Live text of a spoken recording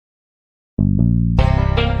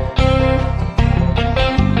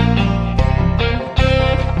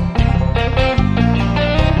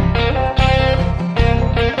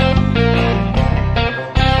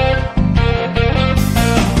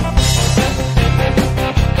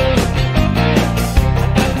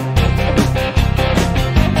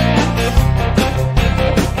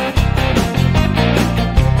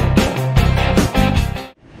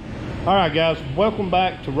right, guys, welcome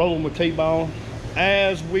back to Rolling with T-Bone.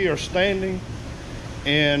 As we are standing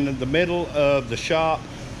in the middle of the shop,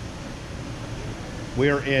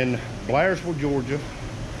 we're in Blairsville, Georgia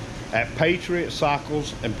at Patriot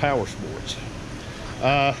Cycles and Power Sports.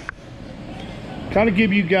 Kind of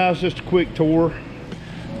give you guys just a quick tour.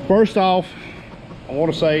 First off, I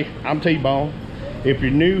want to say I'm T-Bone. If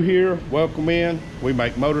you're new here, welcome in. We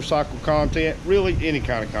make motorcycle content, really any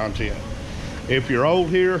kind of content. If you're old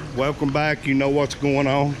here, welcome back. You know what's going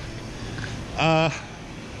on.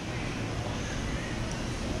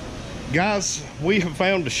 Guys, we have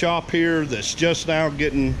found a shop here that's just now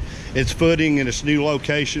getting its footing in its new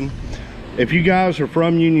location. If you guys are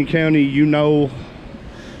from Union County, you know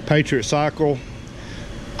Patriot Cycle.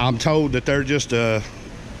 I'm told that they're just the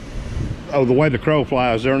way the crow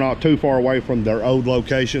flies, they're not too far away from their old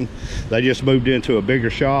location. They just moved into a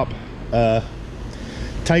bigger shop.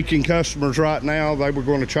 Taking customers right now. They were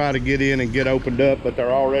going to try to get in and get opened up, but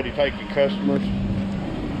they're already taking customers.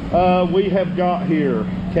 We have got here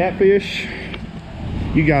catfish.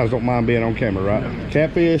 You guys don't mind being on camera, right?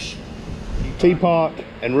 Catfish, teapot,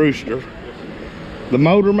 and rooster. The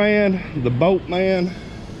motor man, the boat man.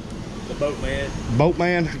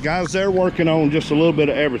 Boatman. Guys, they're working on just a little bit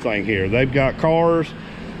of everything here. They've got cars.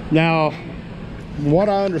 Now, what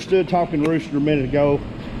I understood talking to Rooster a minute ago,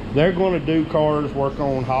 they're going to do cars, work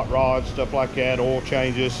on hot rods, stuff like that, oil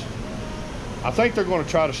changes. I think they're going to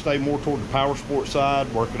try to stay more toward the power sport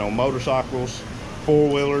side, working on motorcycles,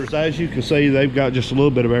 four-wheelers. As you can see, they've got just a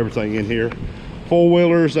little bit of everything in here.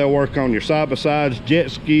 Four-wheelers, they'll work on your side-by-sides,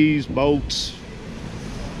 jet skis, boats,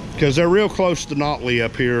 because they're real close to Notley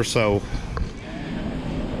up here. So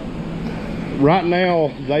right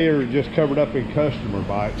now they are just covered up in customer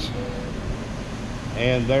bikes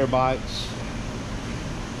and their bikes.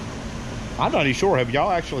 I'm not even sure, have y'all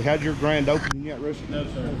actually had your grand opening yet, Rich? No,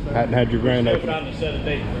 sir. Hadn't had your grand opening. Still trying to set a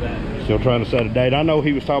date for that. Still trying to set a date. I know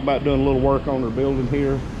he was talking about doing a little work on their building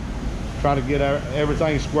here, try to get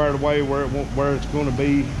everything squared away where it's going to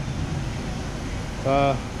be.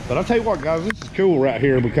 But I'll tell you what, guys, this is cool right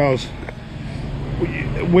here, because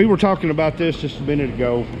we were talking about this just a minute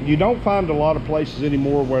ago. You don't find a lot of places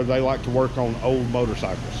anymore where they like to work on old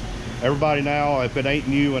motorcycles. Everybody now, if it ain't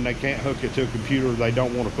new and they can't hook it to a computer, they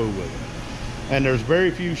don't want to fool with it. And there's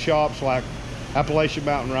very few shops like Appalachian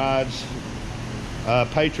Mountain Rides,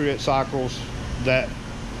 Patriot Cycles, that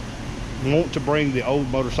want to bring the old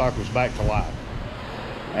motorcycles back to life.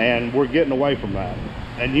 And we're getting away from that.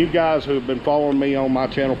 And you guys who have been following me on my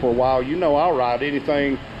channel for a while, you know I'll ride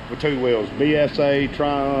anything with two wheels. BSA,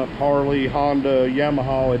 Triumph, Harley, Honda,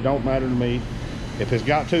 Yamaha, it don't matter to me. If it's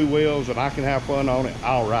got two wheels and I can have fun on it,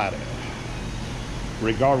 I'll ride it,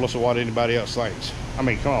 regardless of what anybody else thinks. I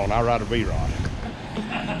mean, come on, I ride a V-Rod.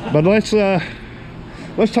 But let's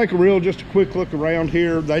take just a quick look around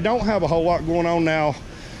here. They don't have a whole lot going on now.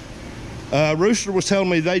 Rooster was telling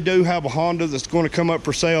me they do have a Honda that's going to come up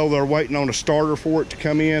for sale. They're waiting on a starter for it to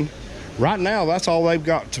come in. Right now, that's all they've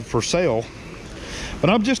got for sale. But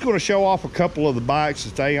I'm just going to show off a couple of the bikes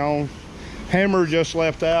that they own. Hammer just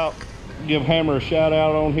left out. Give Hammer a shout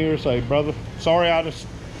out on here. Say, brother, sorry I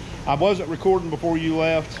wasn't recording before you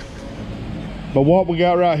left. But what we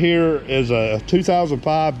got right here is a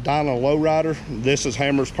 2005 Dyna Lowrider. This is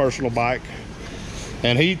Hammer's personal bike.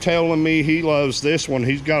 And he telling me he loves this one.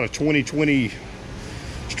 He's got a 2020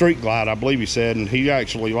 Street Glide, I believe he said, and he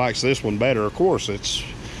actually likes this one better. Of course, it's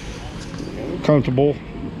comfortable.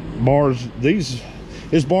 Bars, his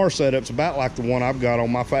bar setup's about like the one I've got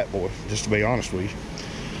on my Fat Boy, just to be honest with you.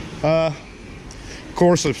 Of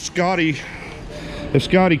course, if Scotty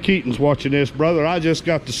Keaton's watching this, brother, I just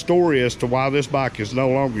got the story as to why this bike is no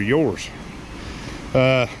longer yours.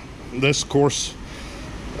 This, of course,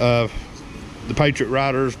 the Patriot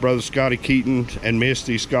Riders, brother Scotty Keaton and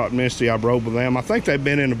Misty, Scott and Misty, I rode with them. I think they've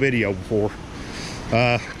been in a video before.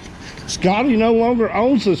 Scotty no longer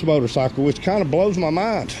owns this motorcycle, which kind of blows my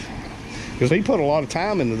mind, because he put a lot of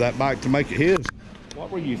time into that bike to make it his. What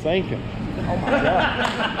were you thinking? Oh my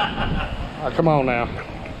God. Oh, come on now.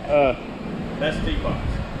 That's T-Box.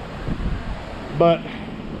 But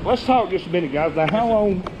let's talk just a minute, guys. Now, how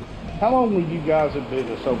long were you guys in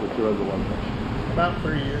business over at your other location? About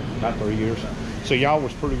 3 years. About 3 years. So y'all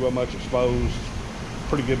was pretty well much exposed,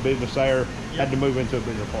 pretty good business there. Yep. Had to move into a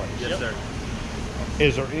bigger place. Yes, sir.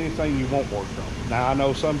 Is there anything you want worked on? Now I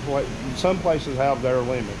know some places have their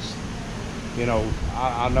limits. You know,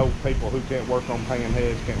 I know people who can't work on pan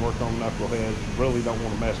heads, can't work on knuckleheads, really don't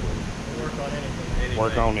want to mess with them. Work on anything.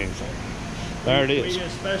 Work on anything. There it is. We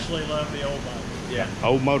especially love the old bikes. Yeah.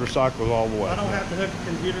 Old motorcycles all the way. I don't have to hook a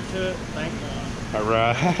computer to it, thank God.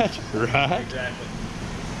 Right, right. Exactly.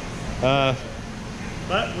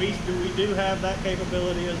 But we do have that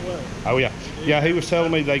capability as well. Oh yeah, yeah. He was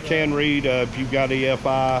telling me they can read if you've got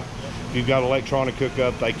EFI, if you've got electronic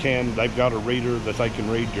hookup. They've got a reader that they can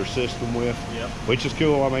read your system with, which is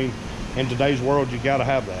cool. I mean, in today's world, you got to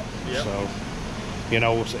have that. So, you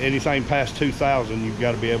know, anything past 2,000, you've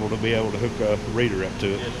got to be able to hook a reader up to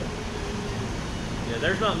it. Yeah,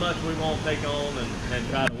 there's not much we won't take on and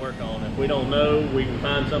try to work on. If we don't know, we can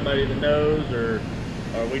find somebody that knows, or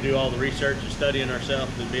we do all the research and studying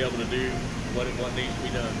ourselves to be able to do what needs to be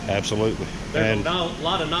done. Absolutely. There's a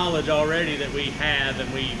lot of knowledge already that we have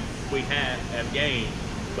and we have gained.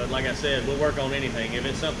 But like I said, we'll work on anything. If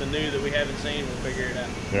it's something new that we haven't seen, we'll figure it out.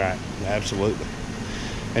 Right, absolutely.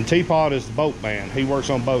 And T-Pod is the boat man. He works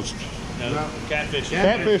on boats. No, catfish.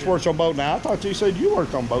 Catfish works on boats. Now, I thought you said you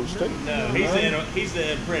worked on boats too. No, he's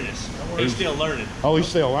the apprentice. He's still learning. Oh, he's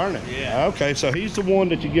still learning? Yeah. Okay, so he's the one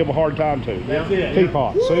that you give a hard time to. That's it.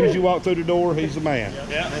 T-Pod. As soon as you walk through the door, he's the man.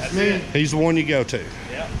 Yeah, that's me. He's the one you go to.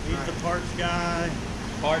 Yeah, he's the parts guy.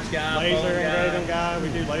 Laser engraving guy. We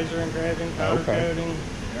do laser engraving, powder coating.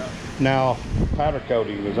 Now, powder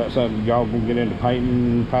coating, is that something y'all can get into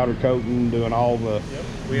painting, powder coating, doing all the,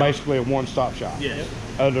 basically a one-stop shop? Yes.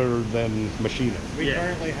 Other than machining? I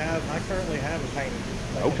currently have a painter.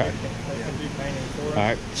 Okay. They can do painting for us. All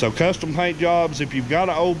right, so custom paint jobs, if you've got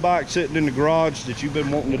an old bike sitting in the garage that you've been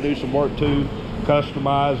wanting to do some work to,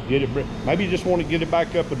 customize, get it, maybe you just want to get it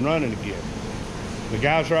back up and running again. The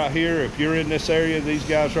guys right here, if you're in this area, these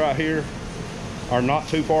guys right here are not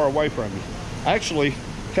too far away from you. Actually,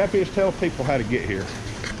 Catfish, tell people how to get here.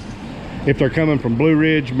 If they're coming from Blue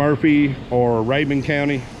Ridge, Murphy, or Rabun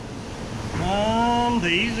County. The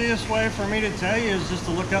easiest way for me to tell you is just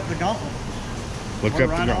to look up the gauntlet. Look up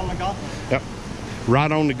right the on the gauntlet. Yep.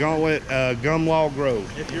 Right on the gauntlet, Gumlog Road.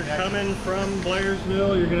 If you're coming from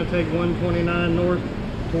Blairsville, you're going to take 129 north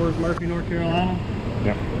towards Murphy, North Carolina.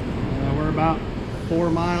 Yep. We're about 4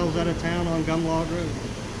 miles out of town on Gumlog Road.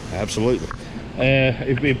 Absolutely.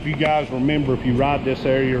 If you guys remember, if you ride this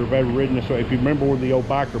area or have ever ridden this way, if you remember where the old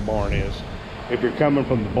biker barn is, if you're coming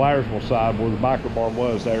from the Blairsville side where the biker barn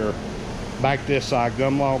was there, back this side,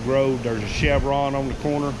 Gumlog Road, there's a Chevron on the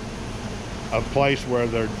corner, a place where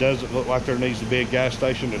there doesn't look like there needs to be a gas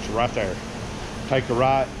station. It's right there. Take a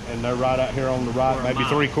right, and they're right out here on the right, maybe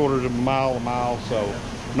 3/4 of a mile, so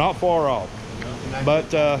not far off.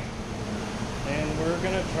 But and we're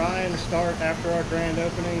going to try and start, after our grand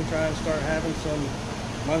opening, try and start having some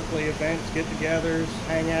monthly events, get-togethers,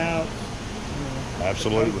 hangouts.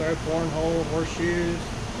 Absolutely. Throw cornhole, horseshoes.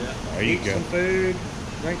 There you eat go. Some food,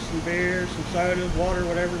 drink some beer, some sodas, water,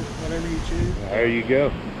 whatever you choose. There you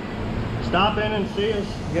go. Stop in and see us.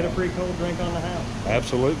 Get a free cold drink on the house.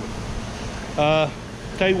 Absolutely.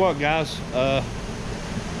 Tell you what, guys.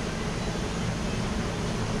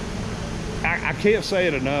 I can't say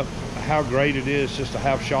it enough how great it is just to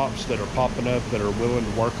have shops that are popping up that are willing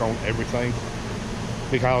to work on everything,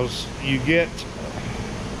 because you get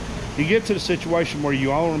to the situation where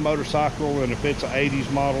you own a motorcycle, and if it's an 80s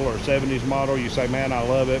model or 70s model, you say, man, I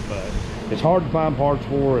love it, but it's hard to find parts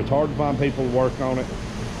for it. It's hard to find people to work on it.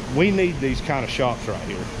 We need these kind of shops right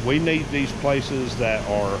here. We need these places that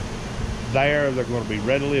are there. They're going to be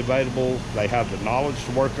readily available. They have the knowledge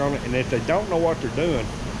to work on it, and if they don't know what they're doing,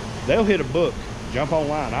 they'll hit a book, jump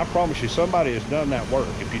online. I promise you, somebody has done that work.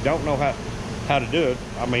 If you don't know how to do it,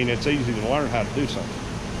 I mean, it's easy to learn how to do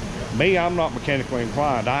something. Me, I'm not mechanically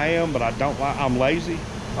inclined. I am, but I don't like, I'm lazy.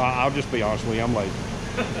 I'll just be honest with you, I'm lazy.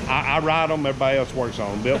 I ride them, everybody else works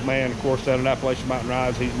on them. Built Man, of course, down in Appalachian Mountain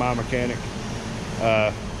Rides, he's my mechanic.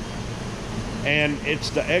 And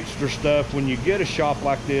it's the extra stuff when you get a shop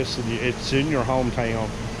like this and it's in your hometown,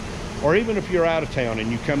 or even if you're out of town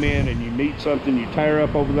and you come in and you meet something, you tear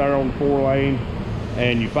up over there on the 4-lane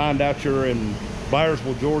and you find out you're in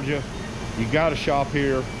Blairsville, Georgia, you got a shop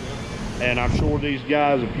here. And I'm sure these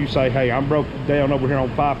guys, if you say, hey, I'm broke down over here on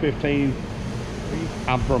 515,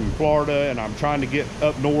 I'm from Florida and I'm trying to get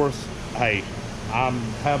up north, hey, I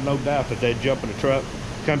have no doubt that they'd jump in a truck,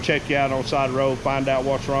 come check you out on the side of the road, find out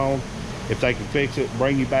what's wrong. If they can fix it,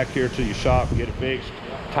 bring you back here to your shop and get it fixed.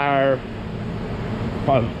 Tire,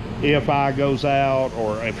 EFI goes out,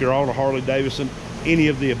 or if you're on a Harley Davidson, any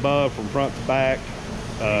of the above from front to back,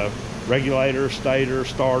 regulator, stator,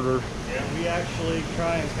 starter. Yeah, we actually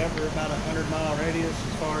try and cover about a 100-mile radius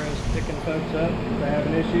as far as picking folks up if they have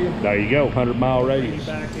an issue. There you go, 100-mile radius.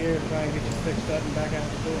 Bring you back here and try and get you fixed up and back out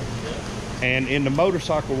the door. And in the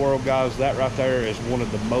motorcycle world, guys, that right there is one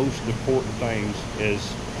of the most important things,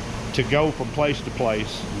 is to go from place to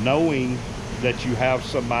place, knowing that you have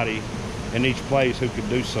somebody in each place who can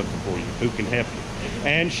do something for you, who can help you.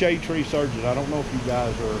 And shade tree surgeons. I don't know if you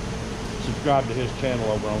guys are subscribe to his channel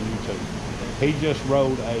over on YouTube. He just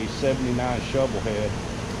rode a 79 shovelhead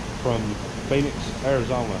from Phoenix,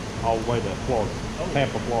 Arizona, all the way to Florida,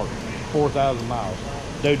 Tampa, Florida, 4,000 miles.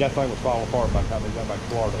 Dude, that thing was falling apart by the time he got back to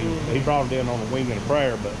Florida. He brought it in on a wing and a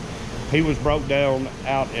prayer, but he was broke down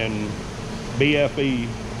out in BFE,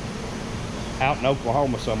 out in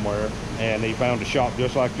Oklahoma somewhere, and he found a shop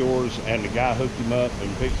just like yours, and the guy hooked him up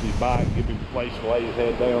and fixed his bike, give him a place to lay his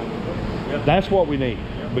head down. Yep. That's what we need,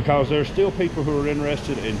 because there's still people who are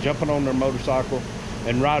interested in jumping on their motorcycle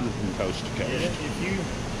and riding from coast to coast. Yeah,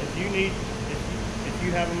 if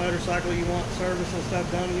you have a motorcycle you want service and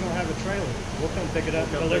stuff done, and you don't have a trailer, we'll come pick it up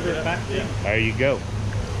and deliver it back to you. There you go.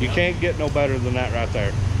 You can't get no better than that right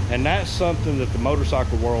there. And that's something that the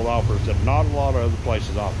motorcycle world offers that not a lot of other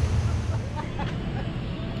places offer.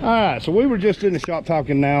 All right, so we were just in the shop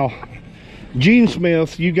talking now. Gene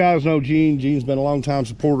Smith, you guys know Gene. Gene's been a long time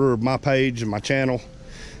supporter of my page and my channel.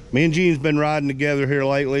 Me and Gene's been riding together here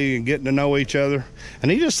lately and getting to know each other.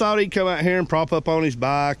 And he just thought he'd come out here and prop up on his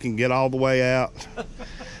bike and get all the way out.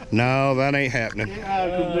 No, that ain't happening.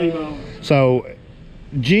 So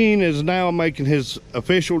Gene is now making his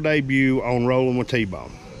official debut on Rolling with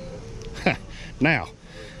Tbone. Now,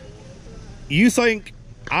 you think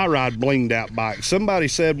I ride blinged out bikes. Somebody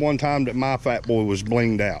said one time that my fat boy was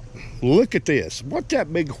blinged out. Look at this. What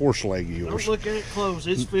that big horse leg of yours? Don't look at it close.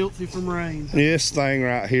 It's filthy from rain. This thing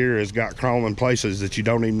right here has got chrome in places that you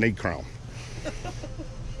don't even need chrome.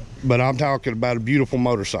 But I'm talking about a beautiful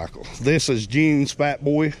motorcycle. This is Gene's fat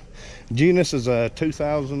boy. Gene, this is a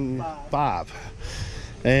 2005.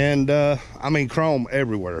 And I mean, chrome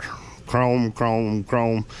everywhere. Chrome, chrome,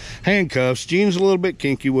 chrome. Handcuffs. Gene's a little bit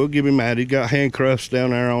kinky. We'll give him that. He got handcuffs down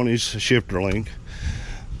there on his shifter link.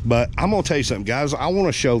 But I'm gonna tell you something, guys. I want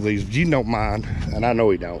to show these. Gene don't mind, and I know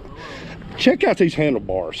he don't. Check out these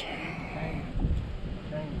handlebars.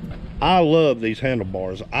 I love these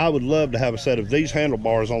handlebars. I would love to have a set of these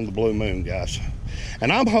handlebars on the Blue Moon, guys.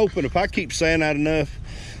 And I'm hoping if I keep saying that enough,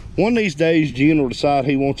 one of these days Gene will decide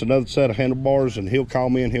he wants another set of handlebars, and he'll call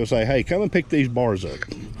me and he'll say, hey, come and pick these bars up.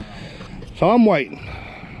 So I'm waiting.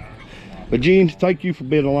 But Gene, thank you for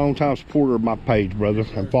being a long-time supporter of my page, brother,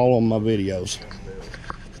 and following my videos.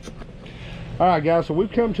 All right, guys, so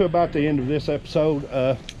we've come to about the end of this episode.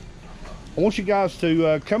 I want you guys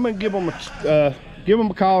to come and give them a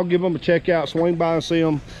call, give them a check out, swing by and see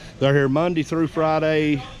them. They're here Monday through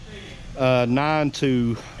Friday, 9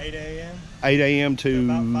 to 8 a.m. 8 a.m. to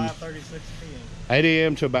about 5:30, 6 p.m. 8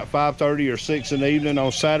 a.m. to about 5:30 or 6 in the evening.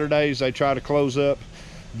 On Saturdays, they try to close up.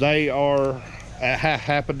 They are at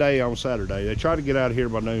half a day on Saturday. They try to get out of here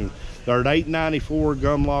by noon. They're at 894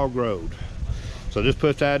 Gumlog Road. So just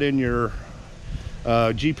put that in your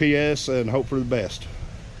GPS and hope for the best.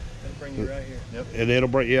 It'll bring you right here. Yep. And it'll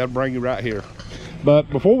bring you right here. But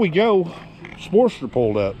before we go, Sportster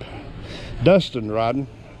pulled up. Dustin riding.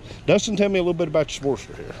 Dustin, tell me a little bit about your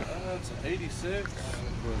Sportster here. It's an 86. It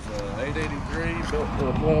was 883, built for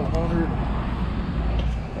a 1200.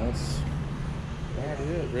 That's about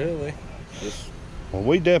it, really. Well,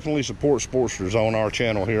 we definitely support Sportsters on our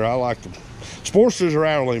channel here. I like them. Sportsters are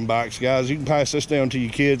hourling bikes, guys. You can pass this down to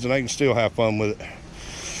your kids and they can still have fun with it.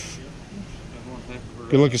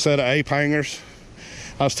 Good looking set of ape hangers.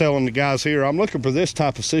 I was telling the guys here, I'm looking for this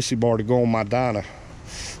type of sissy bar to go on my Dyna.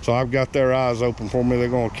 So I've got their eyes open for me. They're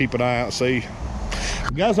going to keep an eye out and see.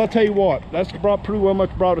 Guys, I'll tell you what, that's pretty well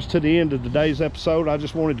much brought us to the end of today's episode. I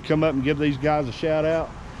just wanted to come up and give these guys a shout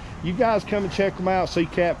out. You guys come and check them out, see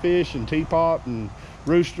Catfish and Teapot and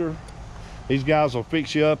Rooster. These guys will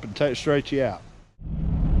fix you up and straight you out.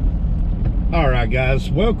 All right,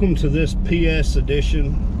 guys, welcome to this PS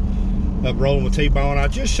edition of Rolling with Tbone. I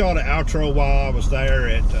just shot an outro while I was there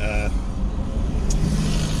at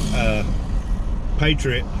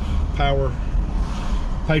Patriot Power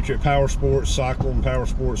Sports Cycle and Power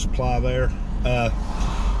Sports Supply there.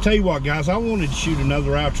 Tell you what, guys, I wanted to shoot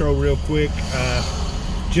another outro real quick,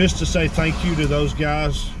 just to say thank you to those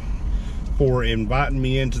guys for inviting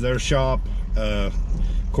me into their shop. Of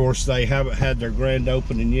course, they haven't had their grand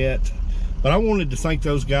opening yet, but I wanted to thank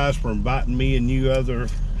those guys for inviting me and you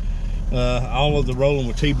all of the Rolling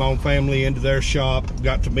with Tbone family into their shop.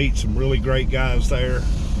 Got to meet some really great guys there.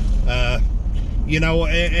 You know,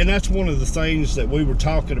 and that's one of the things that we were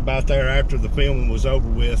talking about there after the filming was over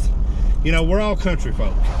with. You know, we're all country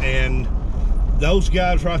folk, and those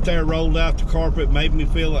guys right there rolled out the carpet, made me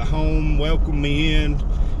feel at home, welcomed me in.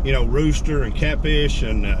 You know, Rooster and Catfish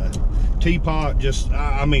and Teapot, just,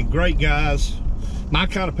 I mean, great guys. My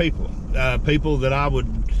kind of people. People that I would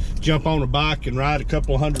jump on a bike and ride a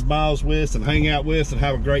couple of 100 miles with and hang out with and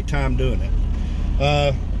have a great time doing it.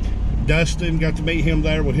 Dustin, got to meet him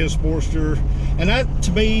there with his Sportster. And that,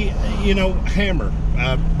 to me, you know, Hammer,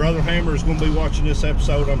 Brother Hammer is going to be watching this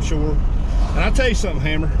episode, I'm sure. And I'll tell you something,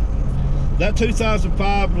 Hammer, that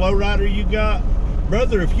 2005 lowrider you got,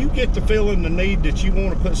 brother, if you get the feeling, the need that you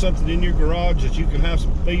want to put something in your garage that you can have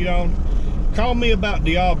some speed on, call me about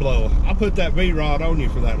Diablo. I'll put that V-Rod on you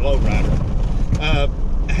for that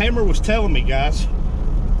lowrider. Hammer was telling me, guys,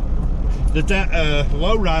 that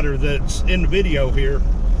lowrider that's in the video here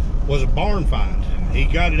was a barn find. He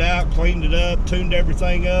got it out, cleaned it up, tuned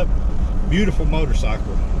everything up. Beautiful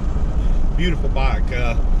motorcycle, beautiful bike.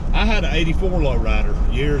 I had an 84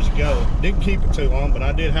 lowrider years ago. Didn't keep it too long, but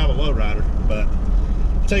I did have a lowrider. But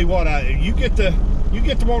I'll tell you what, you get to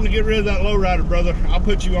wanting to get rid of that lowrider, brother, I'll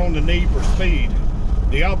put you on the knee for speed.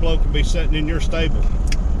 Diablo could be sitting in your stable.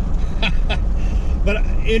 But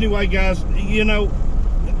anyway, guys, you know,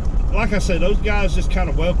 like I said, those guys just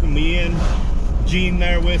kind of welcomed me in. Gene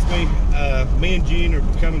there with me. Me and Gene are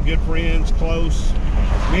becoming good friends, close.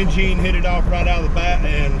 Me and Gene hit it off right out of the bat,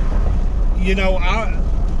 and you know,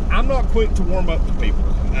 I'm not quick to warm up to people.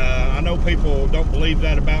 I know people don't believe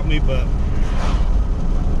that about me, but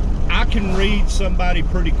I can read somebody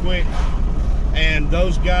pretty quick, and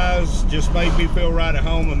those guys just made me feel right at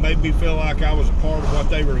home and made me feel like I was a part of what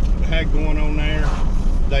they had going on there.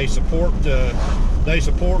 They support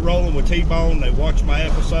rolling with Tbone. They watch my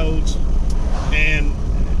episodes, and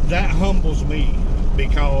that humbles me,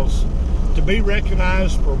 because to be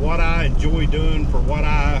recognized for what I enjoy doing, for what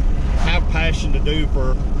I have passion to do,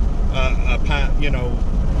 for you know,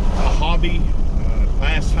 a hobby,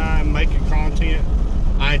 pastime, making content,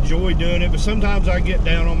 I enjoy doing it. But sometimes I get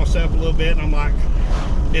down on myself a little bit, and I'm like,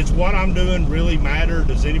 does what I'm doing really matter?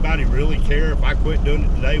 Does anybody really care? If I quit doing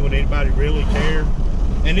it today, would anybody really care?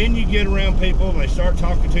 And then you get around people and they start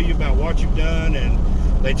talking to you about what you've done, and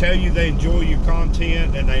they tell you they enjoy your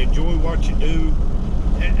content and they enjoy what you do.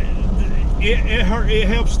 It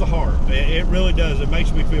helps the heart. It really does. It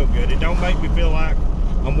makes me feel good. It don't make me feel like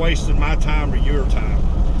I'm wasting my time or your time.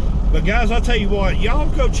 But guys, I'll tell you what, y'all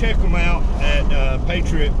go check them out at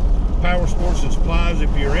Patriot Power Sports and Supplies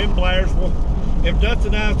if you're in Blairsville. If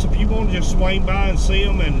nothing else, if you want to just swing by and see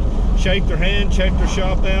them and shake their hand, check their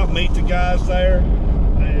shop out, meet the guys there,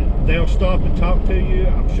 they'll stop and talk to you,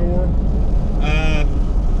 I'm sure.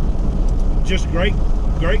 Just great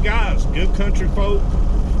guys, good country folk.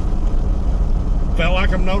 Felt like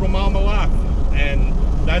I've known them all my life, and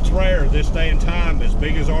that's rare this day and time, as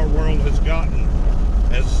big as our world has gotten.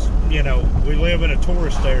 As you know, we live in a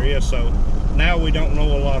tourist area, so now we don't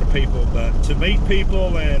know a lot of people, but to meet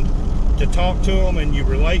people and to talk to them and you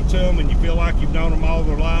relate to them and you feel like you've known them all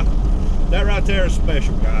their life, that right there is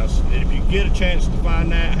special, guys. And if you get a chance to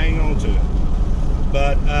find that, hang on to it.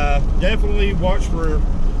 But definitely watch for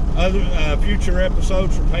other future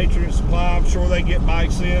episodes from Patriot Supply. I'm sure they get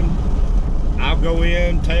bikes in. I'll go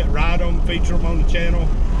in, ride them, feature them on the channel.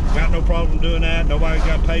 Got no problem doing that. Nobody's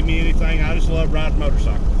got to pay me anything. I just love riding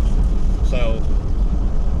motorcycles. So,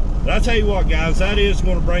 but I tell you what, guys, that is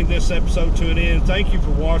going to bring this episode to an end. Thank you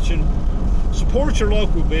for watching. Support your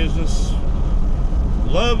local business.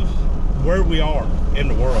 Love where we are in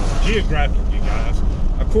the world, geographically, guys.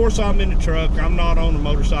 Of course, I'm in the truck. I'm not on the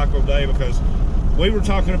motorcycle today because we were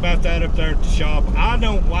talking about that up there at the shop. I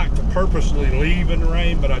don't like to purposely leave in the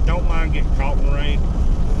rain, but I don't mind getting caught in the rain.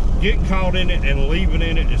 Getting caught in it and leaving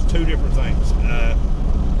in it is two different things.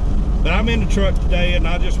 But I'm in the truck today, and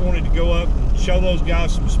I just wanted to go up and show those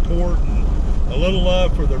guys some support and a little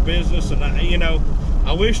love for their business. And you know,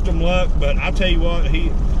 I wished them luck, but I'll tell you what,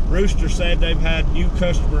 Rooster said they've had new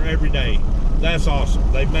customer every day. That's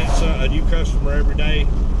awesome. They've met a new customer every day.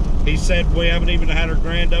 He said we haven't even had our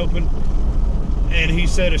grand open, and he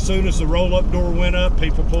said as soon as the roll-up door went up,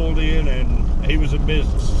 people pulled in and he was in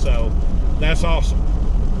business. So that's awesome.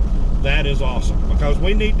 That is awesome, because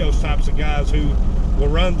we need those types of guys who will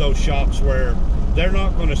run those shops where they're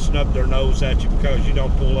not going to snub their nose at you because you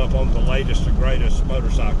don't pull up on the latest and greatest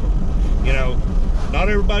motorcycle. You know, not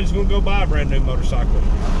everybody's going to go buy a brand new motorcycle.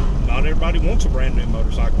 Not everybody wants a brand new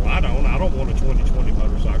motorcycle. I don't want a 2020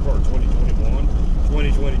 motorcycle, or 2021,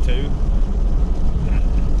 2022.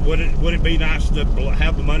 Would it be nice to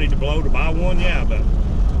have the money to blow to buy one? Yeah, but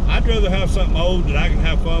I'd rather have something old that I can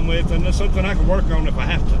have fun with, and it's something I can work on if I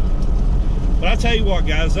have to. But I tell you what,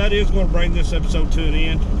 guys, that is going to bring this episode to an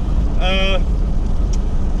end.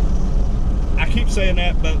 I keep saying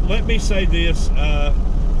that, but let me say this.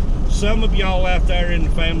 Some of y'all out there in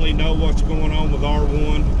the family know what's going on with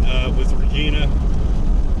R1, with Regina.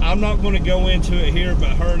 I'm not going to go into it here,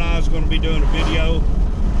 but her and I is going to be doing a video.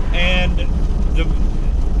 And the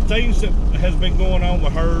things that has been going on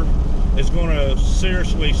with her is going to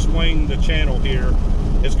seriously swing the channel here.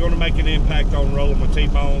 It's going to make an impact on Rolling with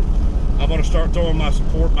Tbone. I'm going to start throwing my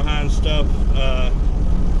support behind stuff,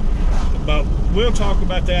 but we'll talk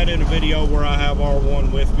about that in a video where I have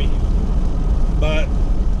R1 with me. But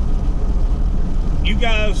you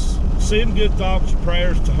guys send good thoughts and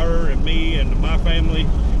prayers to her and me and to my family.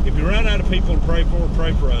 If you run out of people to pray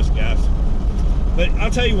for us, guys. But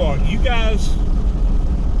I'll tell you what, you guys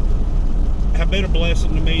have been a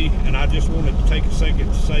blessing to me, and I just wanted to take a second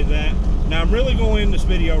to say that. Now, I'm really going to end this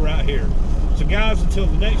video right here. So guys, until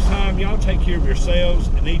the next time, y'all take care of yourselves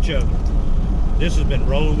and each other. This has been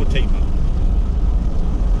Rolling with Tbone.